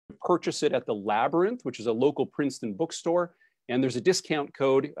purchase it at the Labyrinth, which is a local Princeton bookstore. And there's a discount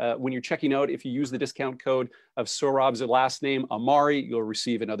code when you're checking out. If you use the discount code of Sohrab's last name, Ahmari, you'll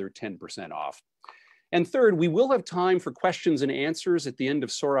receive another 10% off. And third, we will have time for questions and answers at the end of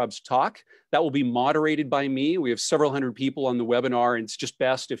Sohrab's talk. That will be moderated by me. We have several hundred people on the webinar, and it's just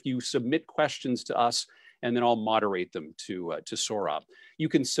best if you submit questions to us, and then I'll moderate them to Sohrab. You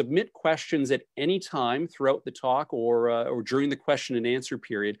can submit questions at any time throughout the talk or during the question and answer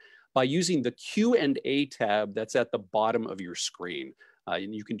period by using the Q&A tab that's at the bottom of your screen.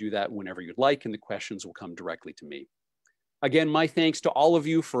 And you can do that whenever you'd like, and the questions will come directly to me. Again, my thanks to all of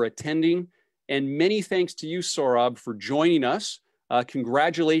you for attending, and many thanks to you, Sohrab, for joining us.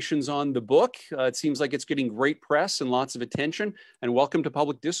 Congratulations on the book. It seems like it's getting great press and lots of attention, and welcome to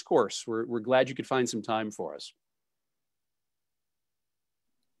Public Discourse. We're glad you could find some time for us.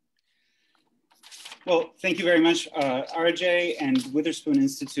 Well, thank you very much, RJ and Witherspoon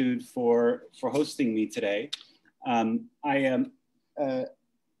Institute for hosting me today. I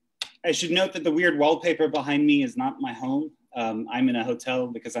should note that the weird wallpaper behind me is not my home. I'm in a hotel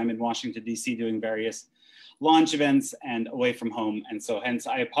because I'm in Washington, D.C. doing various launch events and away from home. And so hence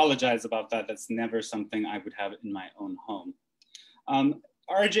I apologize about that. That's never something I would have in my own home.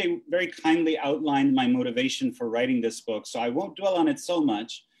 RJ very kindly outlined my motivation for writing this book, so I won't dwell on it so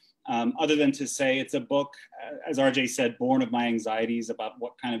much, other than to say it's a book, as RJ said, born of my anxieties about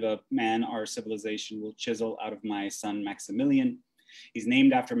what kind of a man our civilization will chisel out of my son, Maximilian. He's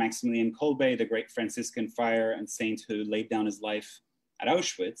named after Maximilian Kolbe, the great Franciscan friar and saint who laid down his life at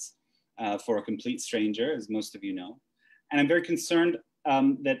Auschwitz for a complete stranger, as most of you know. And I'm very concerned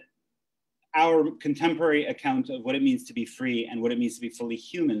that our contemporary account of what it means to be free and what it means to be fully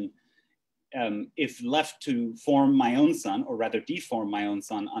human, if left to form my own son, or rather deform my own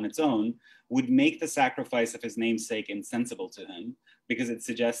son on its own, would make the sacrifice of his namesake insensible to him, because it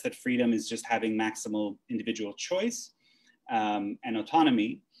suggests that freedom is just having maximal individual choice and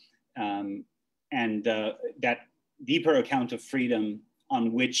autonomy, and that deeper account of freedom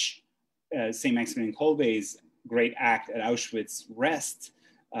on which St. Maximilian Kolbe's great act at Auschwitz rests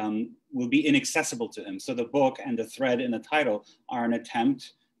will be inaccessible to him. So the book and the thread in the title are an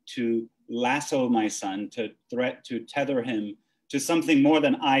attempt to lasso my son, to tether him to something more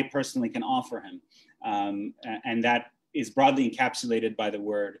than I personally can offer him. And that is broadly encapsulated by the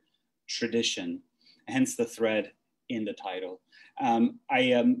word tradition, hence the thread in the title.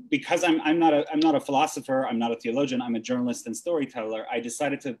 Because I'm not a philosopher, I'm not a theologian, I'm a journalist and storyteller, I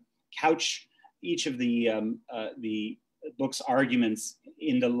decided to couch each of the book's arguments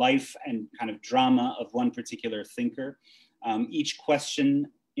in the life and kind of drama of one particular thinker. Each question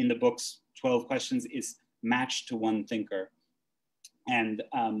in the book's 12 questions is matched to one thinker. And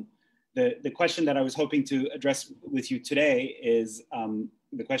the question that I was hoping to address with you today is,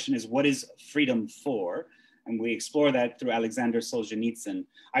 the question is, what is freedom for? And we explore that through Alexander Solzhenitsyn.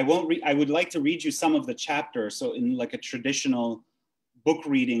 I would like to read you some of the chapter. So in like a traditional book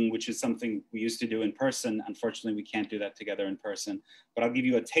reading, which is something we used to do in person. Unfortunately, we can't do that together in person, but I'll give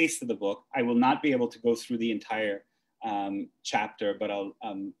you a taste of the book. I will not be able to go through the entire chapter, but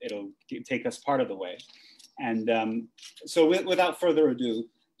it'll take us part of the way. And so without further ado,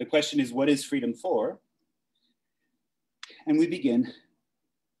 the question is, what is freedom for? And we begin.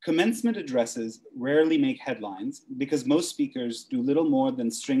 Commencement addresses rarely make headlines because most speakers do little more than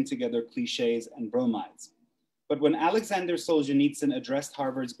string together cliches and bromides. But when Alexander Solzhenitsyn addressed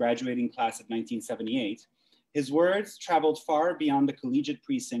Harvard's graduating class of 1978, his words traveled far beyond the collegiate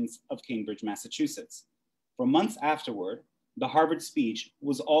precincts of Cambridge, Massachusetts. For months afterward, the Harvard speech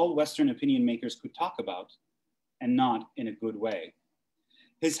was all Western opinion makers could talk about, and not in a good way.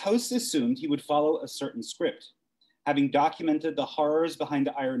 His hosts assumed he would follow a certain script. Having documented the horrors behind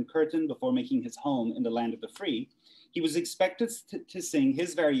the Iron Curtain before making his home in the land of the free, he was expected to sing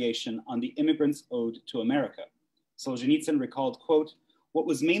his variation on the Immigrant's Ode to America. Solzhenitsyn recalled, quote, "What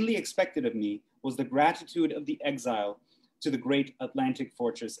was mainly expected of me was the gratitude of the exile to the great Atlantic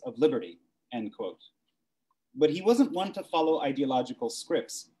fortress of liberty," end quote. But he wasn't one to follow ideological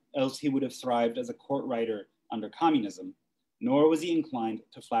scripts, else he would have thrived as a court writer under communism, nor was he inclined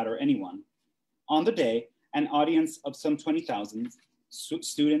to flatter anyone. On the day, an audience of some 20,000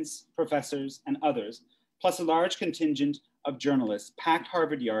 students, professors, and others, plus a large contingent of journalists, packed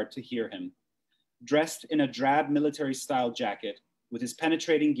Harvard Yard to hear him. Dressed in a drab military-style jacket, with his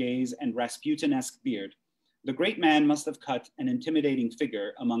penetrating gaze and Rasputin-esque beard, the great man must have cut an intimidating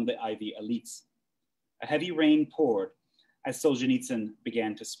figure among the Ivy elites. A heavy rain poured as Solzhenitsyn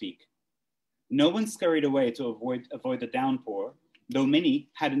began to speak. No one scurried away to avoid the downpour, though many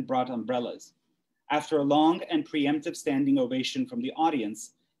hadn't brought umbrellas. After a long and preemptive standing ovation from the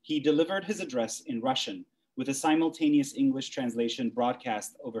audience, He delivered his address in Russian with a simultaneous English translation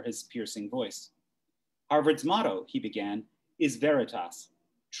broadcast over his piercing voice. Harvard's motto, he began, is veritas,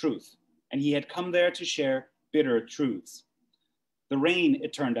 truth, and he had come there to share bitter truths. The rain,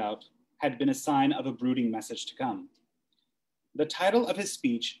 it turned out, had been a sign of a brooding message to come. The title of his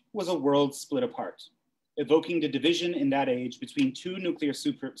speech was A World Split Apart, evoking the division in that age between two nuclear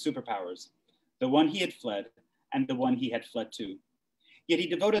superpowers, the one he had fled and the one he had fled to. Yet he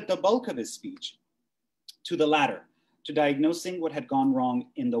devoted the bulk of his speech to the latter, to diagnosing what had gone wrong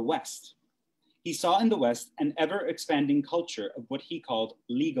in the West. He saw in the West an ever-expanding culture of what he called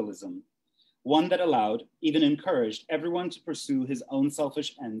legalism, one that allowed, even encouraged, everyone to pursue his own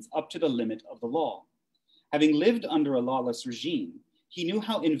selfish ends up to the limit of the law. Having lived under a lawless regime, he knew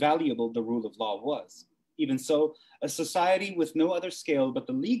how invaluable the rule of law was. Even so, a society with no other scale but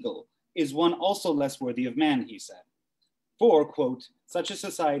the legal is one also less worthy of man, he said. For, quote, such a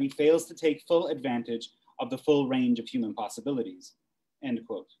society fails to take full advantage of the full range of human possibilities, end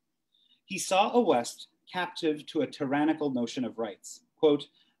quote. He saw a West captive to a tyrannical notion of rights. Quote,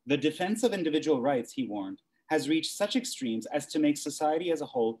 the defense of individual rights, he warned, has reached such extremes as to make society as a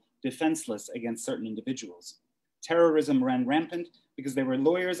whole defenseless against certain individuals. Terrorism ran rampant because there were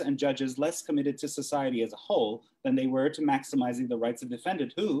lawyers and judges less committed to society as a whole than they were to maximizing the rights of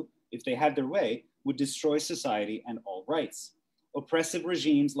defendant who, if they had their way, would destroy society and all rights. Oppressive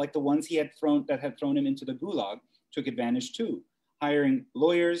regimes like the ones that had thrown him into the gulag took advantage too, hiring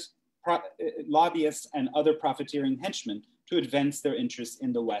lawyers, lobbyists, and other profiteering henchmen to advance their interests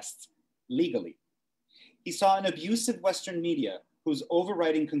in the West legally. He saw an abusive Western media whose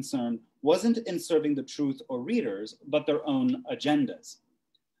overriding concern wasn't in serving the truth or readers, but their own agendas.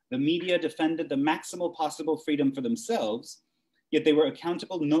 The media defended the maximal possible freedom for themselves, yet they were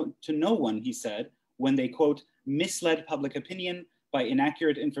accountable to no one, he said, when they, quote, misled public opinion by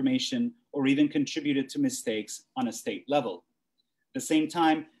inaccurate information or even contributed to mistakes on a state level. At the same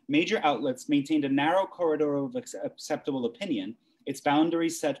time, major outlets maintained a narrow corridor of acceptable opinion, its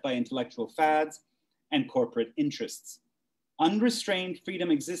boundaries set by intellectual fads and corporate interests. Unrestrained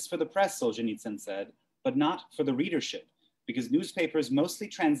freedom exists for the press, Solzhenitsyn said, but not for the readership, because newspapers mostly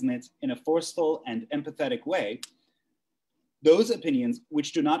transmit in a forceful and empathetic way those opinions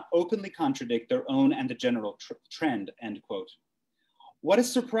which do not openly contradict their own and the general trend, end quote. What a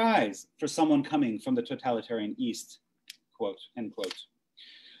surprise for someone coming from the totalitarian East, quote, end quote.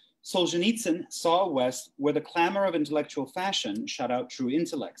 Solzhenitsyn saw a West where the clamor of intellectual fashion shut out true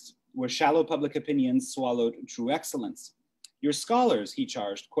intellects, where shallow public opinions swallowed true excellence. Your scholars, he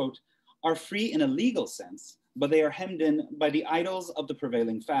charged, quote, are free in a legal sense, but they are hemmed in by the idols of the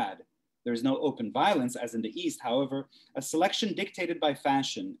prevailing fad. There is no open violence as in the East. However, a selection dictated by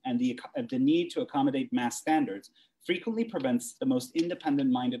fashion and the need to accommodate mass standards frequently prevents the most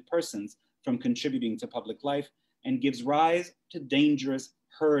independent-minded persons from contributing to public life and gives rise to dangerous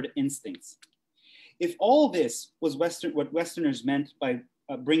herd instincts. If all this was what Westerners meant by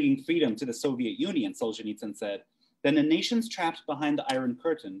bringing freedom to the Soviet Union, Solzhenitsyn said, then the nations trapped behind the Iron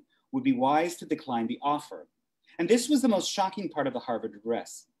Curtain would be wise to decline the offer. And this was the most shocking part of the Harvard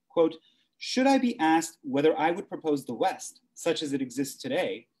address. Quote, should I be asked whether I would propose the West, such as it exists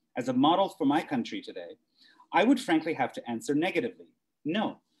today, as a model for my country today, I would frankly have to answer negatively.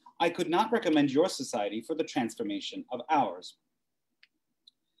 No, I could not recommend your society for the transformation of ours.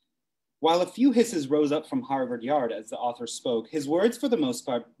 While a few hisses rose up from Harvard Yard as the author spoke, his words for the most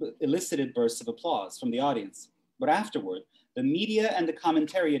part elicited bursts of applause from the audience. But afterward, the media and the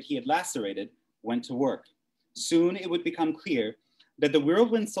commentariat he had lacerated went to work. Soon it would become clear that the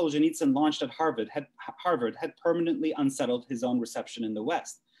whirlwind Solzhenitsyn launched at Harvard had permanently unsettled his own reception in the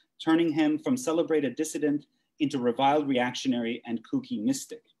West, turning him from celebrated dissident into reviled reactionary and kooky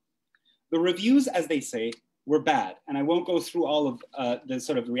mystic. The reviews, as they say, were bad, and I won't go through all of the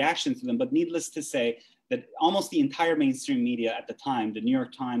sort of reactions to them, but needless to say that almost the entire mainstream media at the time, the New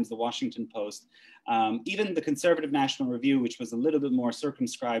York Times, the Washington Post, even the Conservative National Review, which was a little bit more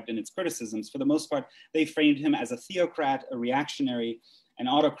circumscribed in its criticisms, for the most part, they framed him as a theocrat, a reactionary, an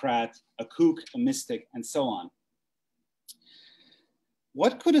autocrat, a kook, a mystic, and so on.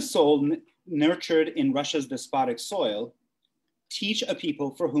 What could a soul nurtured in Russia's despotic soil teach a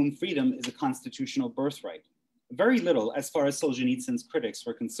people for whom freedom is a constitutional birthright? Very little as far as Solzhenitsyn's critics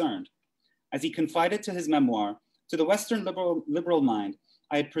were concerned. As he confided to his memoir, to the Western liberal mind,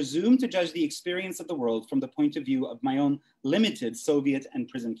 I had presumed to judge the experience of the world from the point of view of my own limited Soviet and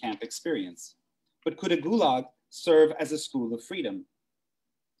prison camp experience. But could a gulag serve as a school of freedom?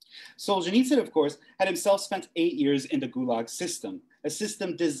 Solzhenitsyn, of course, had himself spent 8 years in the gulag system, a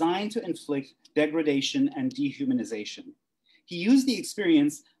system designed to inflict degradation and dehumanization. He used the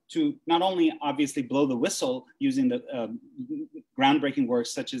experience to not only obviously blow the whistle using the groundbreaking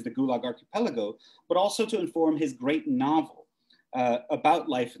works such as the Gulag Archipelago, but also to inform his great novel about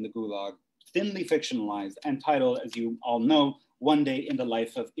life in the Gulag, thinly fictionalized and titled, as you all know, One Day in the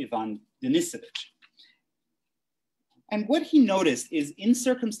Life of Ivan Denisovich. And what he noticed is in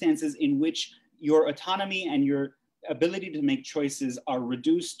circumstances in which your autonomy and your ability to make choices are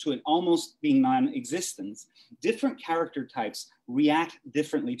reduced to an almost being non-existence, different character types react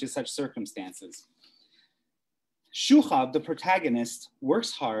differently to such circumstances. Sohrab, the protagonist,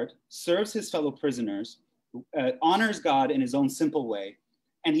 works hard, serves his fellow prisoners, honors God in his own simple way,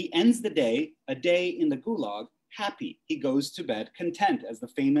 and he ends the day, a day in the Gulag, happy. He goes to bed content, as the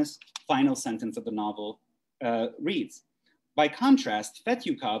famous final sentence of the novel reads. By contrast,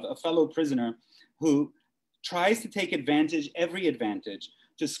 Fetyukov, a fellow prisoner who tries to take every advantage,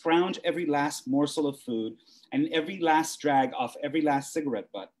 to scrounge every last morsel of food and every last drag off every last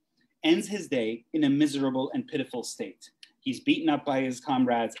cigarette butt, ends his day in a miserable and pitiful state. He's beaten up by his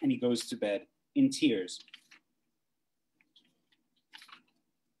comrades and he goes to bed in tears.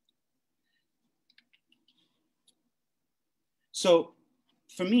 So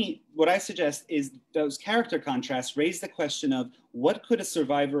for me, what I suggest is those character contrasts raise the question of what could a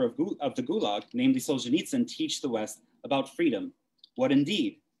survivor of the Gulag, namely Solzhenitsyn, teach the West about freedom? What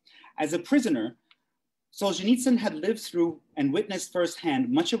indeed? As a prisoner, Solzhenitsyn had lived through and witnessed firsthand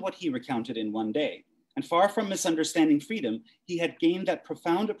much of what he recounted in one day. And far from misunderstanding freedom, he had gained that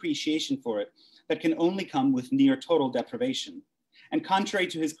profound appreciation for it that can only come with near total deprivation. And contrary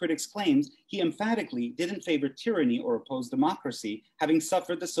to his critics' claims, he emphatically didn't favor tyranny or oppose democracy, having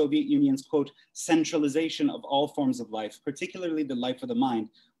suffered the Soviet Union's, quote, centralization of all forms of life, particularly the life of the mind,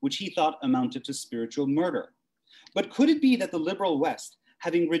 which he thought amounted to spiritual murder. But could it be that the liberal West,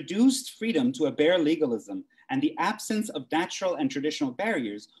 having reduced freedom to a bare legalism and the absence of natural and traditional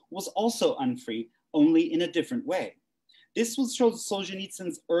barriers, was also unfree, only in a different way? This was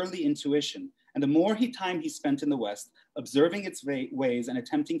Solzhenitsyn's early intuition, and the more time he spent in the West, observing its ways and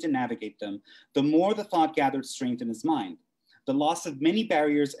attempting to navigate them, the more the thought gathered strength in his mind. The loss of many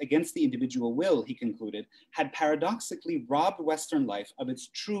barriers against the individual will, he concluded, had paradoxically robbed Western life of its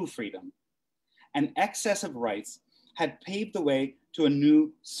true freedom. An excess of rights had paved the way to a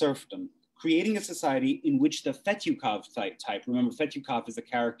new serfdom, creating a society in which the Fetyukov type, remember Fetyukov is a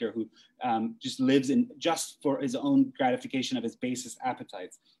character who just lives just for his own gratification of his basest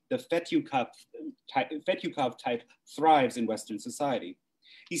appetites. The Fetyukov type thrives in Western society.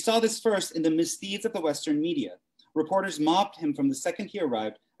 He saw this first in the misdeeds of the Western media. Reporters mobbed him from the second he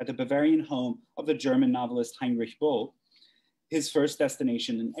arrived at the Bavarian home of the German novelist Heinrich Böll, his first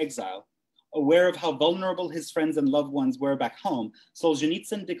destination in exile. Aware of how vulnerable his friends and loved ones were back home,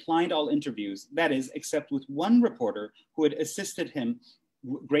 Solzhenitsyn declined all interviews, that is, except with one reporter who had assisted him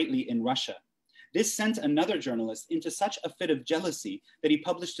greatly in Russia. This sent another journalist into such a fit of jealousy that he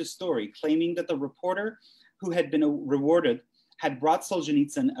published a story claiming that the reporter who had been rewarded had brought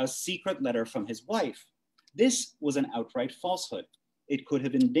Solzhenitsyn a secret letter from his wife. This was an outright falsehood. It could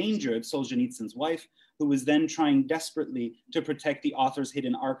have endangered Solzhenitsyn's wife, who was then trying desperately to protect the author's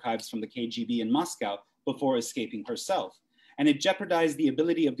hidden archives from the KGB in Moscow before escaping herself. And it jeopardized the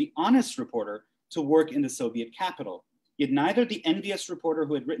ability of the honest reporter to work in the Soviet capital. Yet neither the envious reporter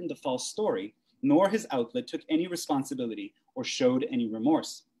who had written the false story nor his outlet took any responsibility or showed any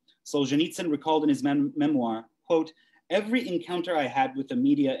remorse. Solzhenitsyn recalled in his memoir, quote, "Every encounter I had with the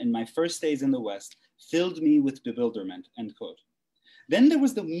media in my first days in the West filled me with bewilderment," end quote. Then there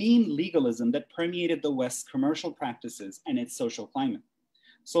was the mean legalism that permeated the West's commercial practices and its social climate.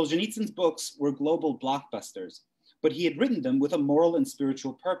 Solzhenitsyn's books were global blockbusters, but he had written them with a moral and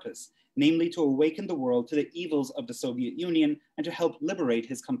spiritual purpose, namely to awaken the world to the evils of the Soviet Union and to help liberate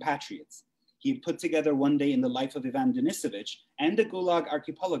his compatriots. He had put together One Day in the Life of Ivan Denisovich and the Gulag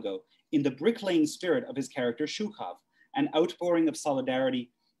Archipelago in the bricklaying spirit of his character Sohrab, an outpouring of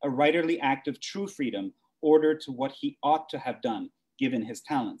solidarity, a writerly act of true freedom, ordered to what he ought to have done, given his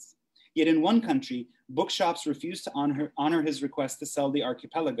talents. Yet in one country, bookshops refused to honor his request to sell the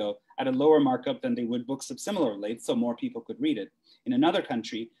archipelago at a lower markup than they would books of similar length so more people could read it. In another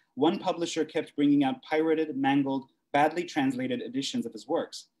country, one publisher kept bringing out pirated, mangled, badly translated editions of his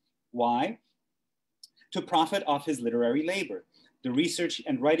works. Why? To profit off his literary labor, the research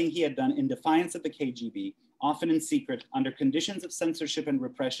and writing he had done in defiance of the KGB, often in secret, under conditions of censorship and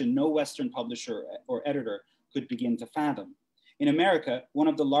repression no Western publisher or editor could begin to fathom. In America, one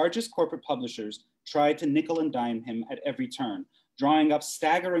of the largest corporate publishers tried to nickel and dime him at every turn, drawing up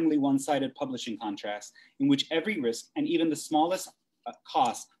staggeringly one-sided publishing contracts in which every risk and even the smallest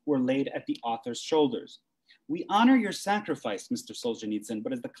costs were laid at the author's shoulders. "We honor your sacrifice, Mr. Solzhenitsyn,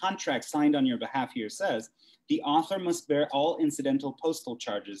 but as the contract signed on your behalf here says, the author must bear all incidental postal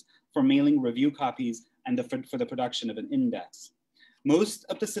charges for mailing review copies and for the production of an index." Most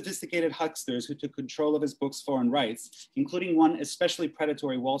of the sophisticated hucksters who took control of his book's foreign rights, including one especially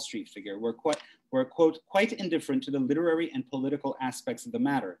predatory Wall Street figure, were, quote, quite indifferent to the literary and political aspects of the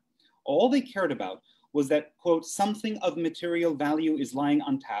matter. All they cared about was that, quote, something of material value is lying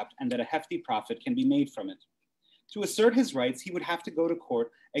untapped and that a hefty profit can be made from it. To assert his rights, he would have to go to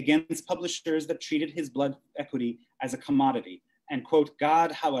court against publishers that treated his blood equity as a commodity, and, quote,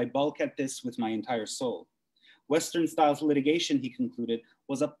 "God, how I balk at this with my entire soul." Western-style litigation, he concluded,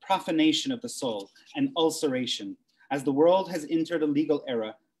 was a profanation of the soul, an ulceration. As the world has entered a legal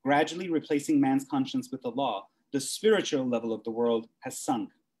era, gradually replacing man's conscience with the law, the spiritual level of the world has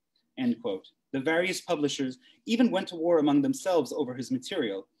sunk, end quote. The various publishers even went to war among themselves over his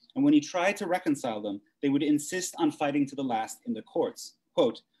material, and when he tried to reconcile them, they would insist on fighting to the last in the courts.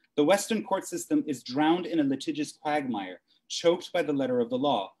 Quote, "The Western court system is drowned in a litigious quagmire, choked by the letter of the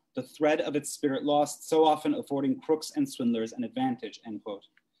law, the thread of its spirit lost, so often affording crooks and swindlers an advantage," end quote.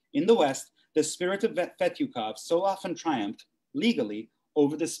 In the West, the spirit of Fetyukov so often triumphed, legally,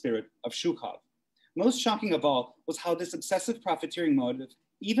 over the spirit of Zhukov. Most shocking of all was how this obsessive profiteering motive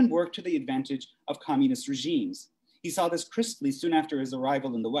even worked to the advantage of communist regimes. He saw this crisply soon after his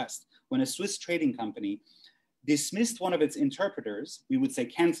arrival in the West, when a Swiss trading company dismissed one of its interpreters, we would say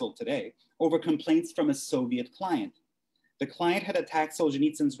canceled today, over complaints from a Soviet client. The client had attacked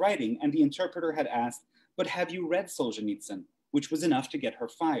Solzhenitsyn's writing, and the interpreter had asked, "But have you read Solzhenitsyn?" which was enough to get her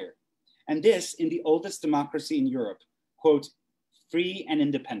fired. And this in the oldest democracy in Europe, quote, "free and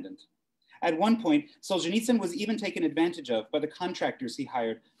independent." At one point, Solzhenitsyn was even taken advantage of by the contractors he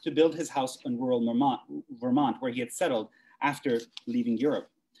hired to build his house in rural Vermont, where he had settled after leaving Europe.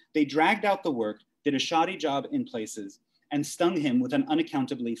 They dragged out the work, did a shoddy job in places, and stung him with an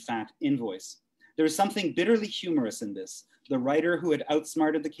unaccountably fat invoice. There is something bitterly humorous in this. The writer who had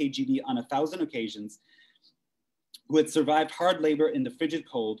outsmarted the KGB on 1,000 occasions, who had survived hard labor in the frigid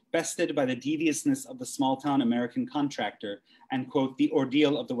cold, bested by the deviousness of the small-town American contractor, and, quote, "the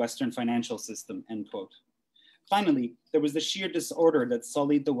ordeal of the Western financial system," end quote. Finally, there was the sheer disorder that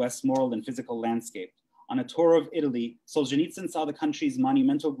sullied the West's moral and physical landscape. On a tour of Italy, Solzhenitsyn saw the country's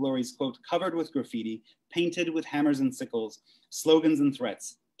monumental glories, quote, "covered with graffiti, painted with hammers and sickles, slogans and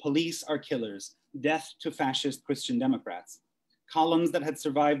threats. Police are killers. Death to fascist Christian Democrats." Columns that had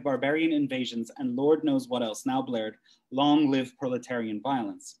survived barbarian invasions and Lord knows what else now blared, "Long live proletarian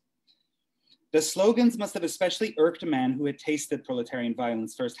violence." The slogans must have especially irked a man who had tasted proletarian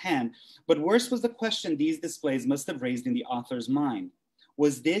violence firsthand, but worse was the question these displays must have raised in the author's mind.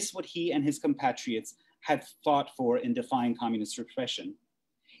 Was this what he and his compatriots had fought for in defying communist repression?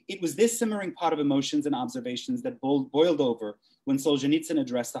 It was this simmering pot of emotions and observations that boiled over when Solzhenitsyn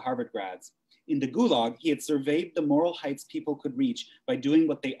addressed the Harvard grads. In the Gulag, he had surveyed the moral heights people could reach by doing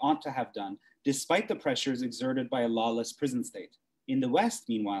what they ought to have done, despite the pressures exerted by a lawless prison state. In the West,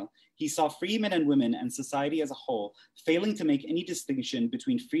 meanwhile, he saw free men and women and society as a whole failing to make any distinction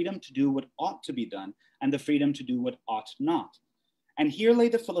between freedom to do what ought to be done and the freedom to do what ought not. And here lay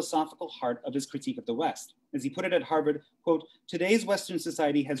the philosophical heart of his critique of the West. As he put it at Harvard, quote, "Today's Western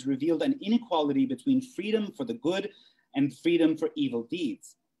society has revealed an inequality between freedom for the good and freedom for evil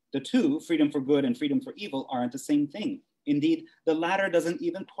deeds. The two, freedom for good and freedom for evil, aren't the same thing. Indeed, the latter doesn't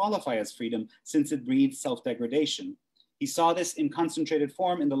even qualify as freedom since it breeds self-degradation." He saw this in concentrated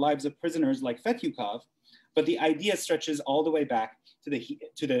form in the lives of prisoners like Fetyukov, but the idea stretches all the way back to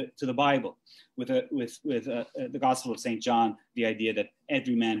the Bible, with the Gospel of St. John, the idea that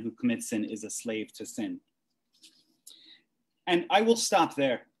every man who commits sin is a slave to sin. And I will stop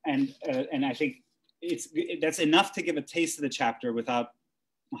there, and I think that's enough to give a taste of the chapter without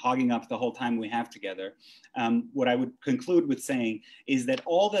hogging up the whole time we have together. What I would conclude with saying is that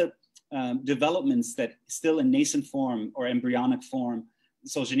all the developments that still in nascent form or embryonic form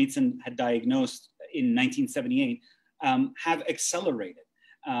Solzhenitsyn had diagnosed in 1978 have accelerated.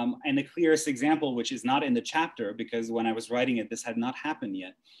 And the clearest example, which is not in the chapter, because when I was writing it, this had not happened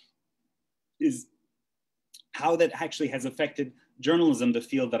yet, is how that actually has affected journalism, the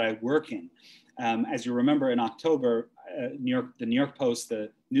field that I work in. As you remember, in October, the New York Post,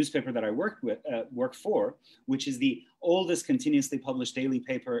 the newspaper that I worked for, which is the oldest continuously published daily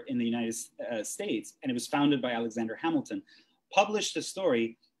paper in the United States, and it was founded by Alexander Hamilton, published a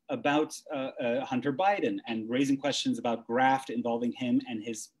story about Hunter Biden and raising questions about graft involving him and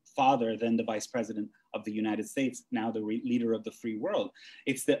his father, then the vice president of the United States, now the leader of the free world.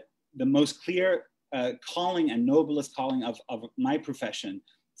 It's the most clear calling and noblest calling of my profession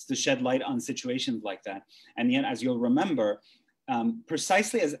to shed light on situations like that. And yet, as you'll remember,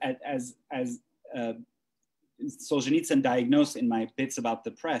 precisely as Solzhenitsyn diagnosed in my bits about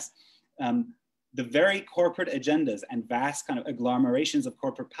the press, the very corporate agendas and vast kind of agglomerations of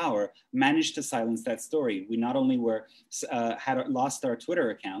corporate power managed to silence that story. We not only had lost our Twitter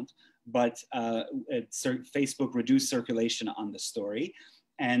account, but Facebook reduced circulation on the story,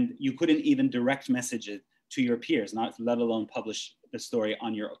 and you couldn't even direct message it to your peers, let alone publish the story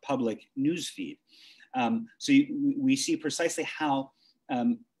on your public news feed. So we see precisely how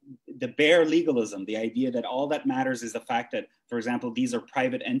the bare legalism, the idea that all that matters is the fact that, for example, these are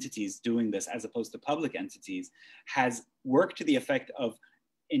private entities doing this as opposed to public entities, has worked to the effect of,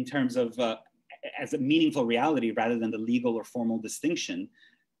 in terms of as a meaningful reality rather than the legal or formal distinction,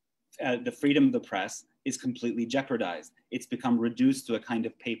 the freedom of the press is completely jeopardized. It's become reduced to a kind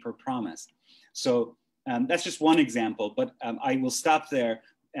of paper promise. So that's just one example, but I will stop there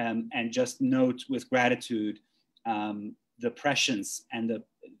and just note with gratitude the prescience and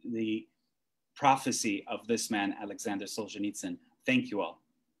the prophecy of this man, Alexander Solzhenitsyn. Thank you all.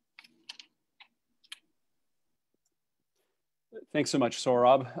 Thanks so much,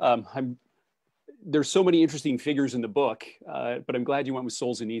 Sohrab. There's so many interesting figures in the book, but I'm glad you went with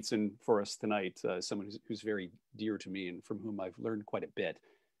Solzhenitsyn for us tonight, someone who's very dear to me and from whom I've learned quite a bit.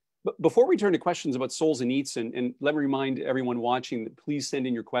 But before we turn to questions about Solzhenitsyn, and let me remind everyone watching that please send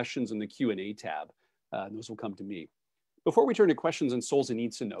in your questions in the Q&A tab. Those will come to me. Before we turn to questions on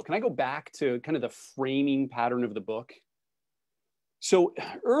Solzhenitsyn, though, can I go back to kind of the framing pattern of the book? So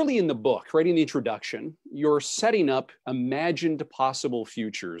early in the book, right in the introduction, you're setting up imagined possible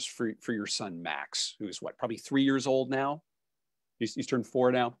futures for your son, Max, who's what, probably 3 years old now? He's turned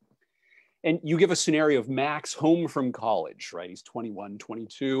 4 now. And you give a scenario of Max home from college, right? He's 21,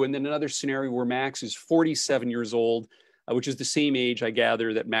 22. And then another scenario where Max is 47 years old, which is the same age, I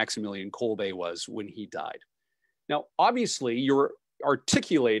gather, that Maximilian Kolbe was when he died. Now, obviously, you're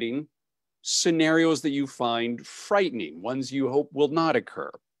articulating scenarios that you find frightening, ones you hope will not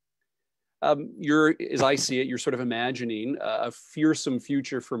occur. As I see it, you're sort of imagining a fearsome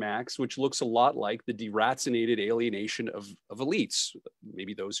future for Max, which looks a lot like the deracinated alienation of elites,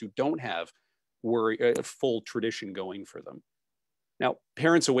 maybe those who don't have a full tradition going for them. Now,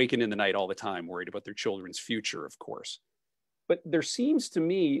 parents awaken in the night all the time, worried about their children's future, of course. But there seems to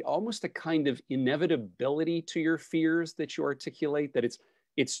me almost a kind of inevitability to your fears that you articulate, that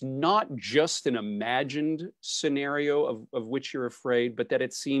it's not just an imagined scenario of which you're afraid, but that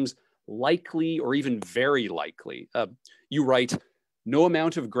it seems likely or even very likely. You write, "No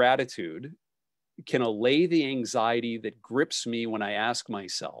amount of gratitude can allay the anxiety that grips me when I ask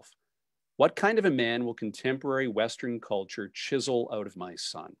myself, what kind of a man will contemporary Western culture chisel out of my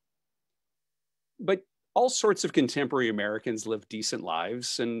son?" But all sorts of contemporary Americans live decent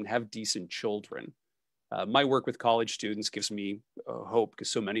lives and have decent children. My work with college students gives me hope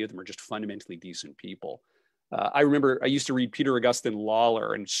because so many of them are just fundamentally decent people. I remember I used to read Peter Augustine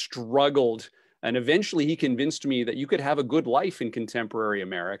Lawler and struggled, and eventually he convinced me that you could have a good life in contemporary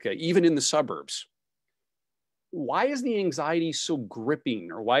America, even in the suburbs. Why is the anxiety so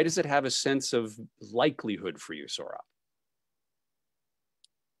gripping, or why does it have a sense of likelihood for you, Sohrab?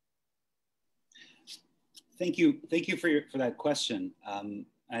 Thank you for that question.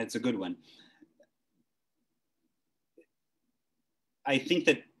 It's a good one. I think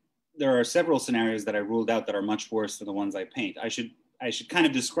that there are several scenarios that I ruled out that are much worse than the ones I paint. I should kind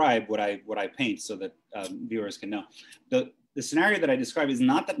of describe what I paint so that viewers can know. The scenario that I describe is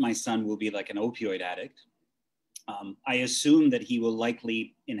not that my son will be like an opioid addict. I assume that he will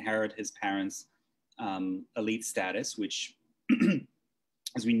likely inherit his parents' elite status, which,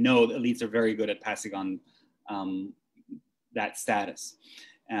 as we know, the elites are very good at passing on that status.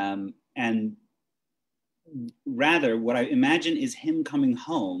 And rather, what I imagine is him coming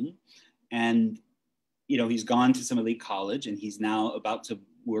home and, you know, he's gone to some elite college and he's now about to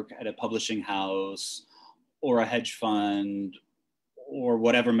work at a publishing house or a hedge fund or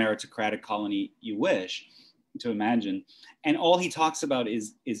whatever meritocratic colony you wish to imagine. And all he talks about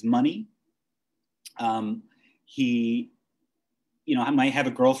is money. He, you know, might have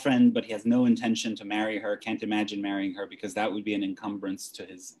a girlfriend, but he has no intention to marry her, can't imagine marrying her because that would be an encumbrance to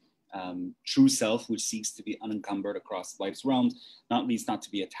his true self, which seeks to be unencumbered across life's realms, not least not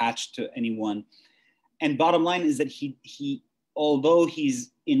to be attached to anyone. And bottom line is that he, although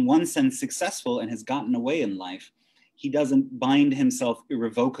he's in one sense successful and has gotten away in life, he doesn't bind himself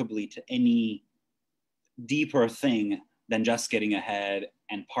irrevocably to any deeper thing than just getting ahead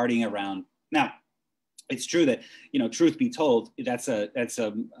and partying around. Now, it's true that, you know, truth be told, that's a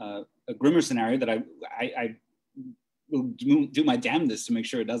grimmer scenario that I do my damnedest to make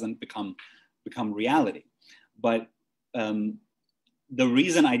sure it doesn't become reality. But the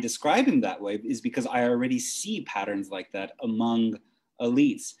reason I describe him that way is because I already see patterns like that among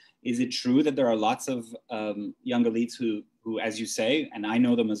elites. Is it true that there are lots of young elites who, as you say, and I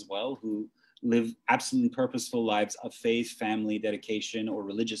know them as well, who live absolutely purposeful lives of faith, family, dedication, or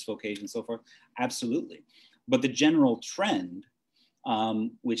religious vocation, and so forth? Absolutely. But the general trend,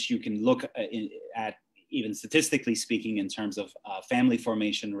 which you can look at even statistically speaking in terms of family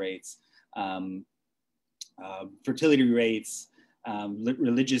formation rates, fertility rates,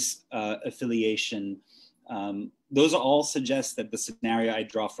 religious affiliation, those all suggest that the scenario I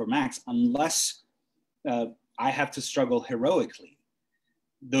draw for Max, unless I have to struggle heroically,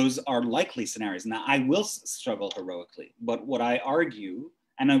 those are likely scenarios. Now, I will struggle heroically, but what I argue,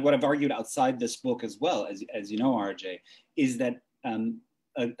 and what I've argued outside this book as well, as you know, RJ, is that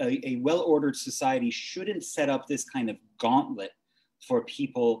a well-ordered society shouldn't set up this kind of gauntlet for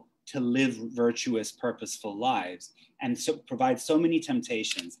people to live virtuous, purposeful lives, and so provide so many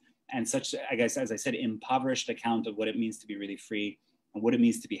temptations and such, I guess, as I said, impoverished account of what it means to be really free and what it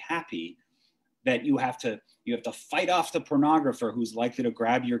means to be happy, that you have to fight off the pornographer who's likely to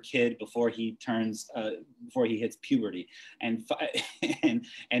grab your kid before he hits puberty, and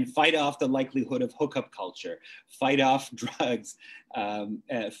fight off the likelihood of hookup culture, fight off drugs,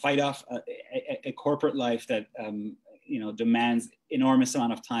 fight off a corporate life that demands enormous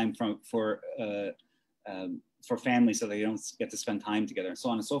amount of time for family, so they don't get to spend time together, and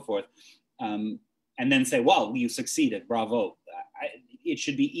so on and so forth, and then say, "Well, you succeeded, bravo." It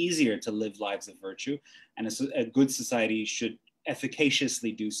should be easier to live lives of virtue, and a good society should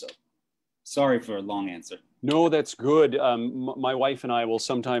efficaciously do so. Sorry for a long answer. No, that's good. My wife and I will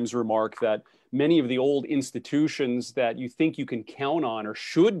sometimes remark that many of the old institutions that you think you can count on or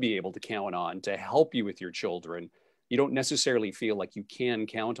should be able to count on to help you with your children, you don't necessarily feel like you can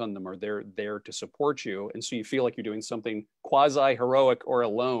count on them or they're there to support you. And so you feel like you're doing something quasi-heroic or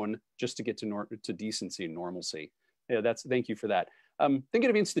alone just to get to decency and normalcy. Yeah, thank you for that. Thinking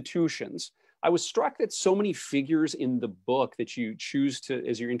of institutions, I was struck that so many figures in the book that you choose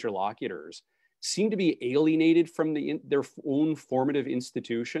as your interlocutors seem to be alienated from their own formative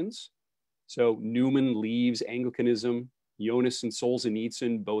institutions. So Newman leaves Anglicanism. Jonas and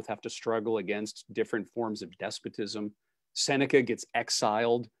Solzhenitsyn both have to struggle against different forms of despotism. Seneca gets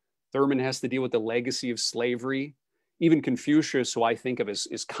exiled. Thurman has to deal with the legacy of slavery. Even Confucius, who I think of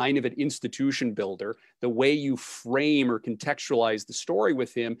as kind of an institution builder, the way you frame or contextualize the story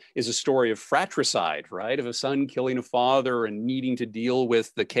with him is a story of fratricide, right? Of a son killing a father and needing to deal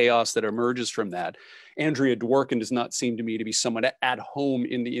with the chaos that emerges from that. Andrea Dworkin does not seem to me to be someone at home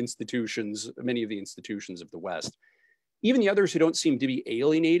in the institutions, many of the institutions of the West. Even the others who don't seem to be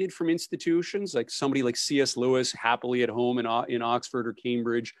alienated from institutions, like somebody like C.S. Lewis, happily at home in Oxford or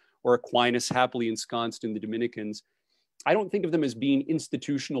Cambridge, or Aquinas, happily ensconced in the Dominicans, I don't think of them as being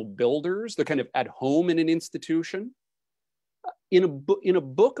institutional builders. They're kind of at home in an institution. In a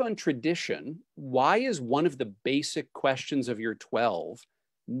book on tradition, why is one of the basic questions of your 12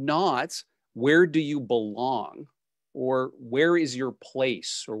 not where do you belong, or where is your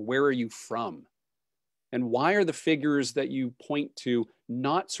place, or where are you from? And why are the figures that you point to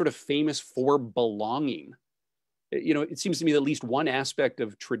not sort of famous for belonging? It seems to me that at least one aspect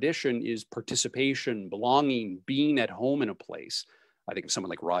of tradition is participation, belonging, being at home in a place. I think of someone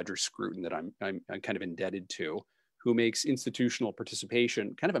like Roger Scruton that I'm kind of indebted to, who makes institutional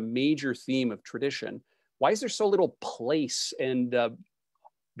participation kind of a major theme of tradition. Why is there so little place and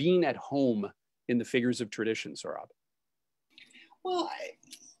being at home in the figures of tradition, Sohrab? Well,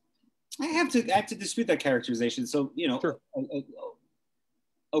 I have to dispute that characterization. So, Sure.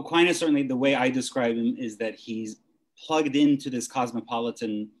 Aquinas, certainly the way I describe him is that he's plugged into this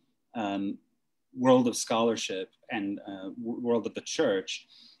cosmopolitan world of scholarship and world of the church,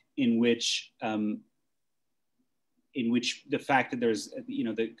 in which the fact that there's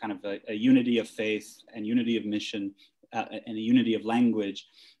the kind of a unity of faith and unity of mission and a unity of language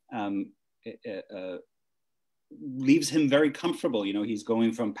leaves him very comfortable. He's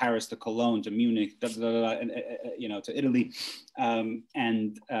going from Paris to Cologne to Munich, to Italy, and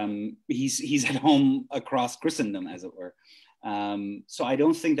he's at home across Christendom, as it were. So I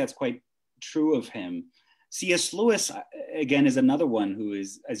don't think that's quite true of him. C.S. Lewis, again, is another one who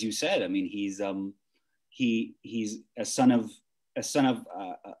is, as you said, I mean, he's a son of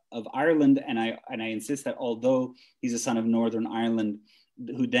Ireland, and I insist that although he's a son of Northern Ireland,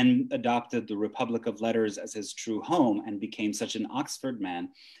 who then adopted the Republic of Letters as his true home and became such an Oxford man,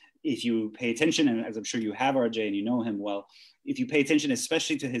 if you pay attention, and as I'm sure you have, RJ, and you know him well, if you pay attention,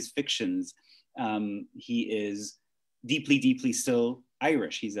 especially to his fictions, he is deeply, deeply still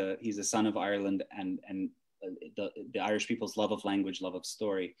Irish. He's a son of Ireland, and the Irish people's love of language, love of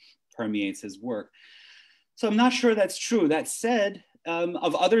story permeates his work. So I'm not sure that's true. That said,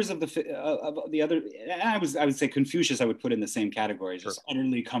 of others of the other, I would say Confucius I would put in the same category, just sure.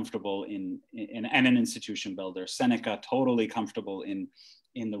 Utterly comfortable in and an institution builder. Seneca, totally comfortable in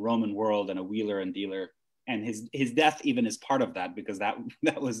the Roman world and a wheeler and dealer. And his death even is part of that, because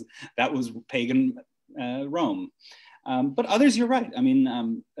that was pagan Rome. But others, you're right. I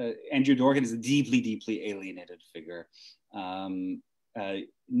mean, Andrew Dorgan is a deeply, deeply alienated figure.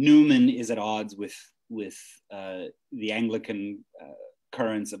 Newman is at odds with the Anglican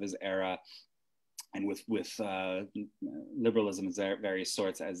currents of his era, and with liberalism of various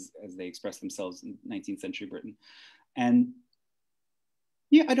sorts as they express themselves in 19th century Britain. And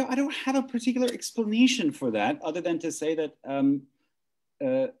yeah, I don't have a particular explanation for that, other than to say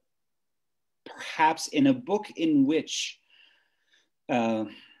that perhaps in a book in which the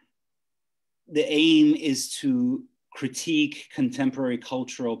aim is to critique contemporary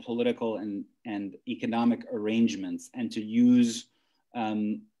cultural, political, and economic arrangements, and to use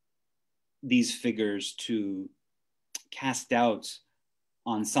these figures to cast doubt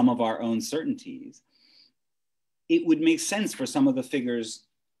on some of our own certainties, it would make sense for some of the figures,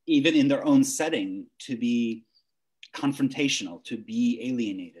 even in their own setting, to be confrontational, to be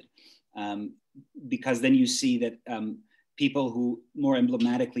alienated. Because then you see that people who more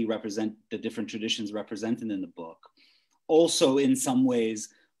emblematically represent the different traditions represented in the book also in some ways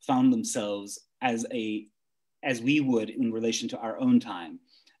found themselves as we would in relation to our own time.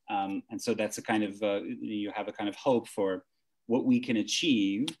 And so that's a kind of, you have a kind of hope for what we can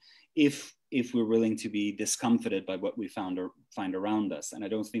achieve if we're willing to be discomfited by what we find around us. And I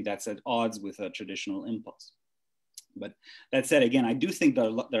don't think that's at odds with a traditional impulse. But that said, again, I do think there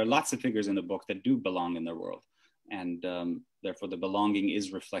are lots of figures in the book that do belong in their world. And therefore the belonging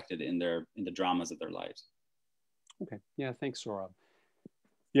is reflected in the dramas of their lives. Okay, yeah, thanks, Sohrab.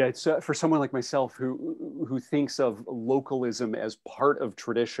 Yeah, it's for someone like myself who thinks of localism as part of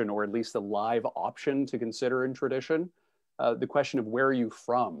tradition, or at least a live option to consider in tradition. The question of where are you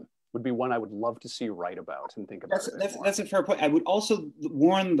from would be one I would love to see write about and think about. That's a fair point. I would also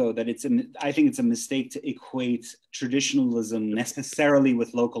warn, though, that I think it's a mistake to equate traditionalism necessarily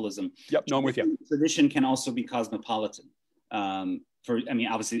with localism. Yep, no, I'm with you. Tradition can also be cosmopolitan.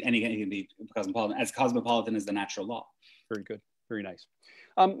 Obviously anything can be cosmopolitan as the natural law. Very good, very nice.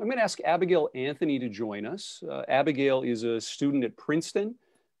 I'm going to ask Abigail Anthony to join us. Abigail is a student at Princeton.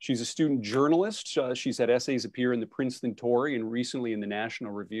 She's a student journalist. She's had essays appear in the Princeton Tory and recently in the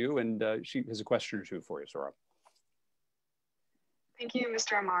National Review, and she has a question or two for you, Sohrab. Thank you,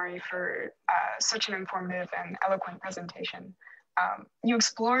 Mr. Ahmari, for such an informative and eloquent presentation. You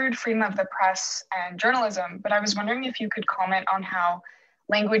explored freedom of the press and journalism, but I was wondering if you could comment on how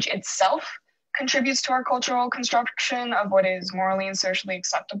language itself contributes to our cultural construction of what is morally and socially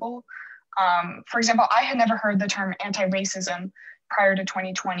acceptable. For example, I had never heard the term anti-racism prior to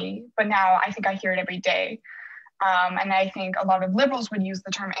 2020, but now I think I hear it every day. And I think a lot of liberals would use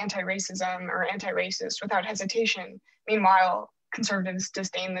the term anti-racism or anti-racist without hesitation. Meanwhile, conservatives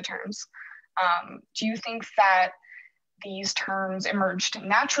disdain the terms. Do you think that these terms emerged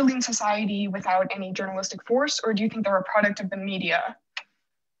naturally in society without any journalistic force, or do you think they're a product of the media?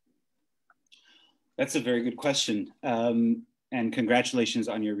 That's a very good question. And congratulations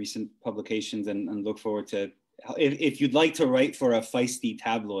on your recent publications, and look forward to, if you'd like to write for a feisty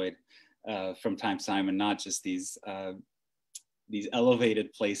tabloid from time to time and not just these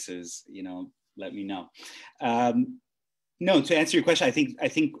elevated places, let me know. No, to answer your question, I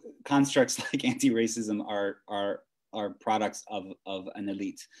think constructs like anti-racism are products of an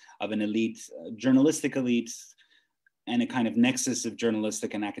elite, journalistic elite, and a kind of nexus of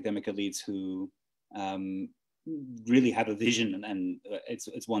journalistic and academic elites who really have a vision, and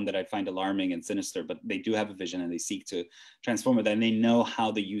it's one that I find alarming and sinister, but they do have a vision and they seek to transform it, and they know how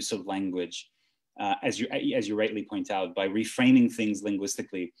the use of language, as you rightly point out, by reframing things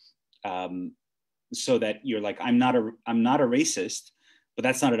linguistically, so that you're like, I'm not a racist, but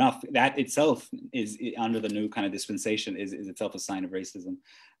that's not enough. That itself is, under the new kind of dispensation, is itself a sign of racism,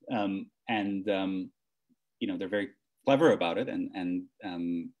 and they're very clever about it, and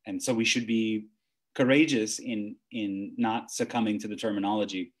so we should be courageous in not succumbing to the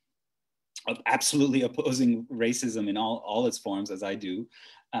terminology of absolutely opposing racism in all its forms, as I do,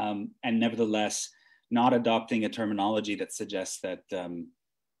 and nevertheless not adopting a terminology that suggests that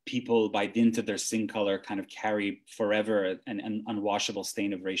people, by dint of their skin color, kind of carry forever an unwashable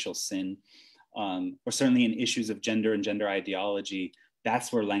stain of racial sin, or certainly in issues of gender and gender ideology,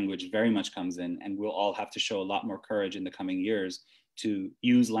 that's where language very much comes in, and we'll all have to show a lot more courage in the coming years to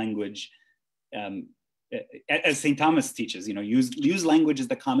use language, as St. Thomas teaches, use language as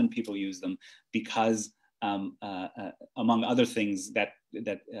the common people use them, because among other things, that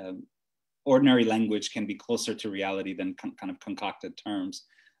ordinary language can be closer to reality than kind of concocted terms,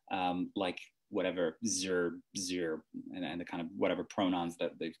 like whatever zir, and the kind of whatever pronouns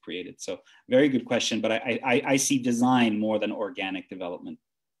that they've created. So very good question, but I see design more than organic development.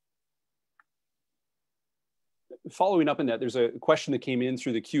 Following up on that, there's a question that came in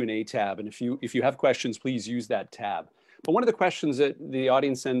through the Q&A tab, and if you have questions, please use that tab. But one of the questions that the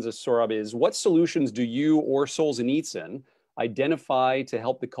audience sends us, Sohrab, is what solutions do you or Solzhenitsyn identify to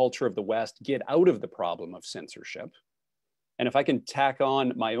help the culture of the West get out of the problem of censorship? And if I can tack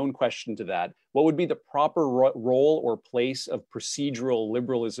on my own question to that, what would be the proper role or place of procedural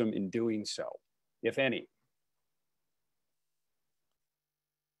liberalism in doing so, if any?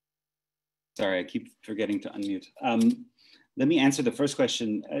 Sorry, I keep forgetting to unmute. Let me answer the first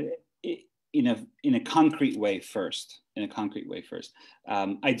question in a concrete way first. I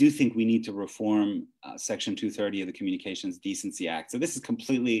do think we need to reform Section 230 of the Communications Decency Act. So this is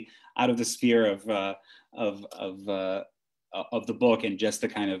completely out of the sphere of the book and just a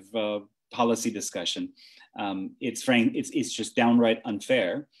kind of policy discussion. It's just downright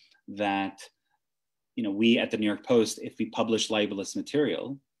unfair that we at the New York Post, if we publish libelous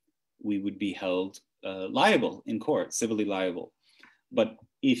material, we would be held liable in court, civilly liable. But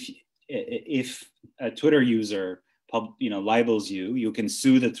if a Twitter user libels you, you can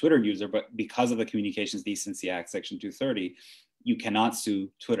sue the Twitter user, but because of the Communications Decency Act, Section 230, you cannot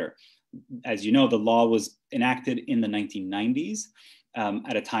sue Twitter. As you know, the law was enacted in the 1990s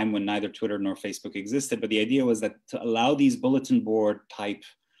at a time when neither Twitter nor Facebook existed. But the idea was that to allow these bulletin board type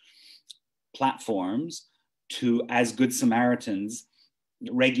platforms to, as good Samaritans,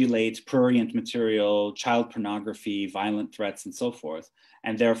 regulate prurient material, child pornography, violent threats, and so forth,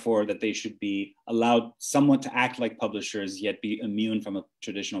 and therefore that they should be allowed somewhat to act like publishers, yet be immune from a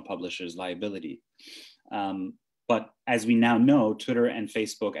traditional publisher's liability. But as we now know, Twitter and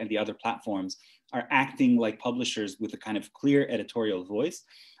Facebook and the other platforms are acting like publishers with a kind of clear editorial voice,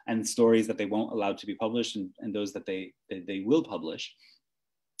 and stories that they won't allow to be published, and those that they will publish.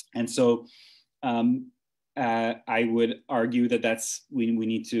 And so I would argue that we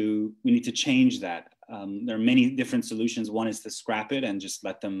need to change that. There are many different solutions. One is to scrap it and just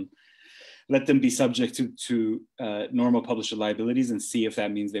let them be subject to normal publisher liabilities, and see if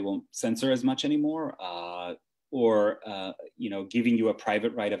that means they won't censor as much anymore, or giving you a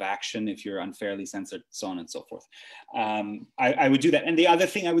private right of action if you're unfairly censored, so on and so forth. I would do that. And the other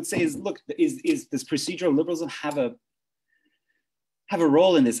thing I would say is, look, is does procedural liberalism have a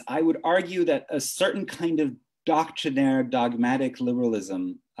role in this? I would argue that a certain kind of doctrinaire, dogmatic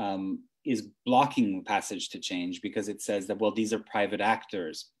liberalism is blocking passage to change, because it says that, well, these are private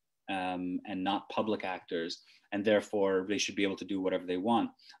actors and not public actors, and therefore they should be able to do whatever they want.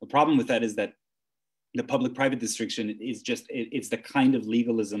 The problem with that is that the public-private distinction is it's the kind of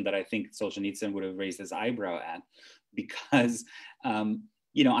legalism that I think Solzhenitsyn would have raised his eyebrow at, because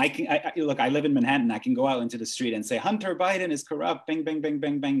look, I live in Manhattan. I can go out into the street and say, Hunter Biden is corrupt, bang, bang, bang,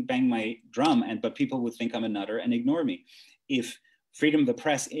 bang, bang, bang my drum, but people would think I'm a nutter and ignore me. If freedom of the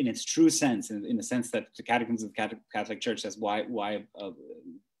press in its true sense, in the sense that the Catechism of the Catholic Church says why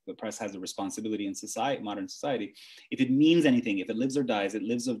the press has a responsibility in society, modern society, if it means anything, if it lives or dies, it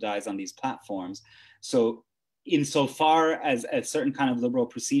lives or dies on these platforms. So insofar as a certain kind of liberal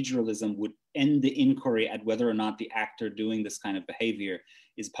proceduralism would end the inquiry at whether or not the actor doing this kind of behavior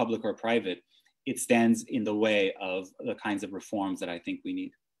is public or private, it stands in the way of the kinds of reforms that I think we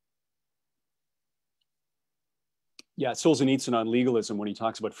need. Yeah, Solzhenitsyn on legalism, when he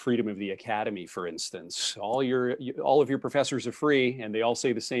talks about freedom of the academy, for instance, all of your professors are free, and they all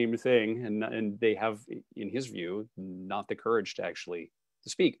say the same thing, and they have, in his view, not the courage to actually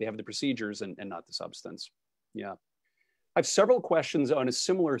speak. They have the procedures and not the substance. Yeah. I have several questions on a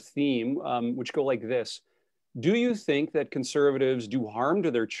similar theme, which go like this. Do you think that conservatives do harm to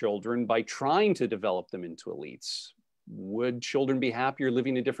their children by trying to develop them into elites? Would children be happier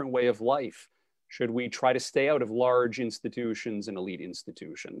living a different way of life? Should we try to stay out of large institutions and elite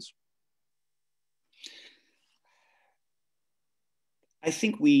institutions? I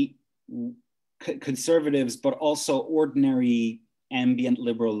think conservatives, but also ordinary ambient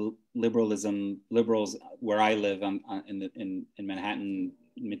liberals where I live in Manhattan,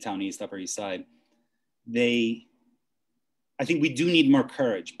 Midtown East, Upper East Side, I think we do need more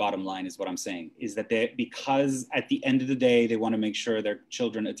courage, bottom line is what I'm saying, is that because at the end of the day, they want to make sure their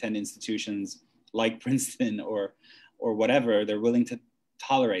children attend institutions like Princeton or whatever, they're willing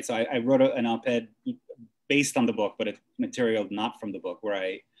tolerate. So I wrote an op-ed based on the book, but it's material not from the book, where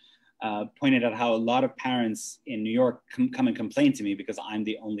I pointed out how a lot of parents in New York come and complain to me because I'm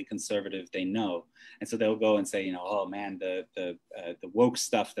the only conservative they know. And so they'll go and say, you know, oh man, the woke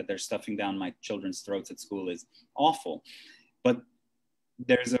stuff that they're stuffing down my children's throats at school is awful. But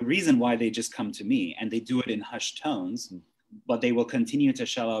there's a reason why they just come to me, and they do it in hushed tones, but they will continue to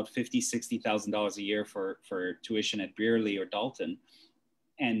shell out $50,000, $60,000 a year for tuition at Brearley or Dalton.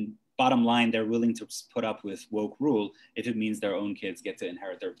 And bottom line, they're willing to put up with woke rule if it means their own kids get to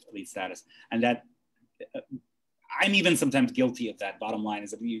inherit their elite status. And that, I'm even sometimes guilty of that. Bottom line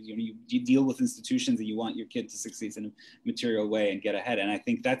is that you deal with institutions and you want your kid to succeed in a material way and get ahead. And I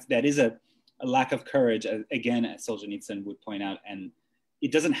think that is a lack of courage, again, as Solzhenitsyn would point out. And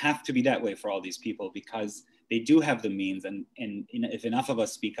it doesn't have to be that way for all these people, because they do have the means. And if enough of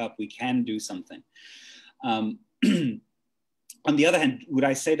us speak up, we can do something. On the other hand, would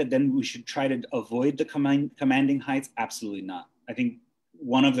I say that then we should try to avoid the commanding heights? Absolutely not. I think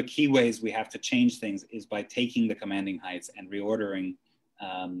one of the key ways we have to change things is by taking the commanding heights and reordering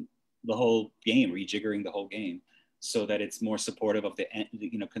the whole game, rejiggering the whole game, so that it's more supportive of the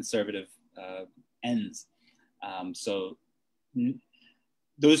conservative ends. So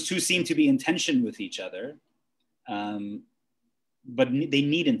those two seem to be in tension with each other, but they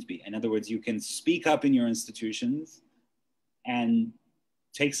needn't be. In other words, you can speak up in your institutions and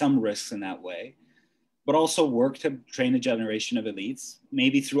take some risks in that way, but also work to train a generation of elites,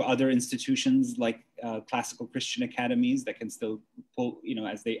 maybe through other institutions like classical Christian academies that can still pull,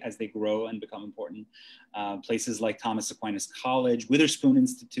 as they grow and become important. Places like Thomas Aquinas College, Witherspoon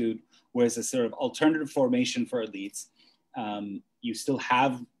Institute, where it's a sort of alternative formation for elites. You still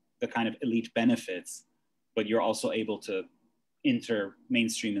have the kind of elite benefits, but you're also able to enter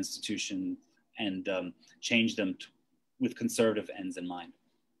mainstream institutions and change them with conservative ends in mind.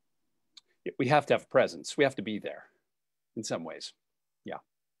 We have to have presence. We have to be there in some ways. Yeah.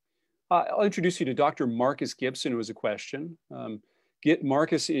 I'll introduce you to Dr. Marcus Gibson, who has a question.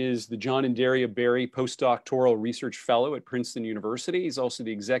 Marcus is the John and Daria Berry Postdoctoral Research Fellow at Princeton University. He's also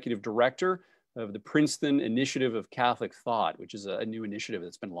the Executive Director of the Princeton Initiative of Catholic Thought, which is a new initiative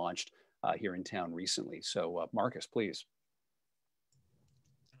that's been launched here in town recently. So Marcus, please.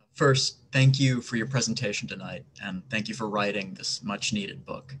 First, thank you for your presentation tonight, and thank you for writing this much needed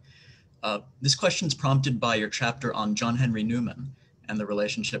book. This question is prompted by your chapter on John Henry Newman and the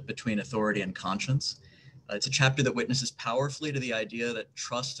relationship between authority and conscience. It's a chapter that witnesses powerfully to the idea that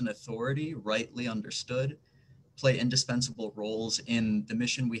trust and authority, rightly understood, play indispensable roles in the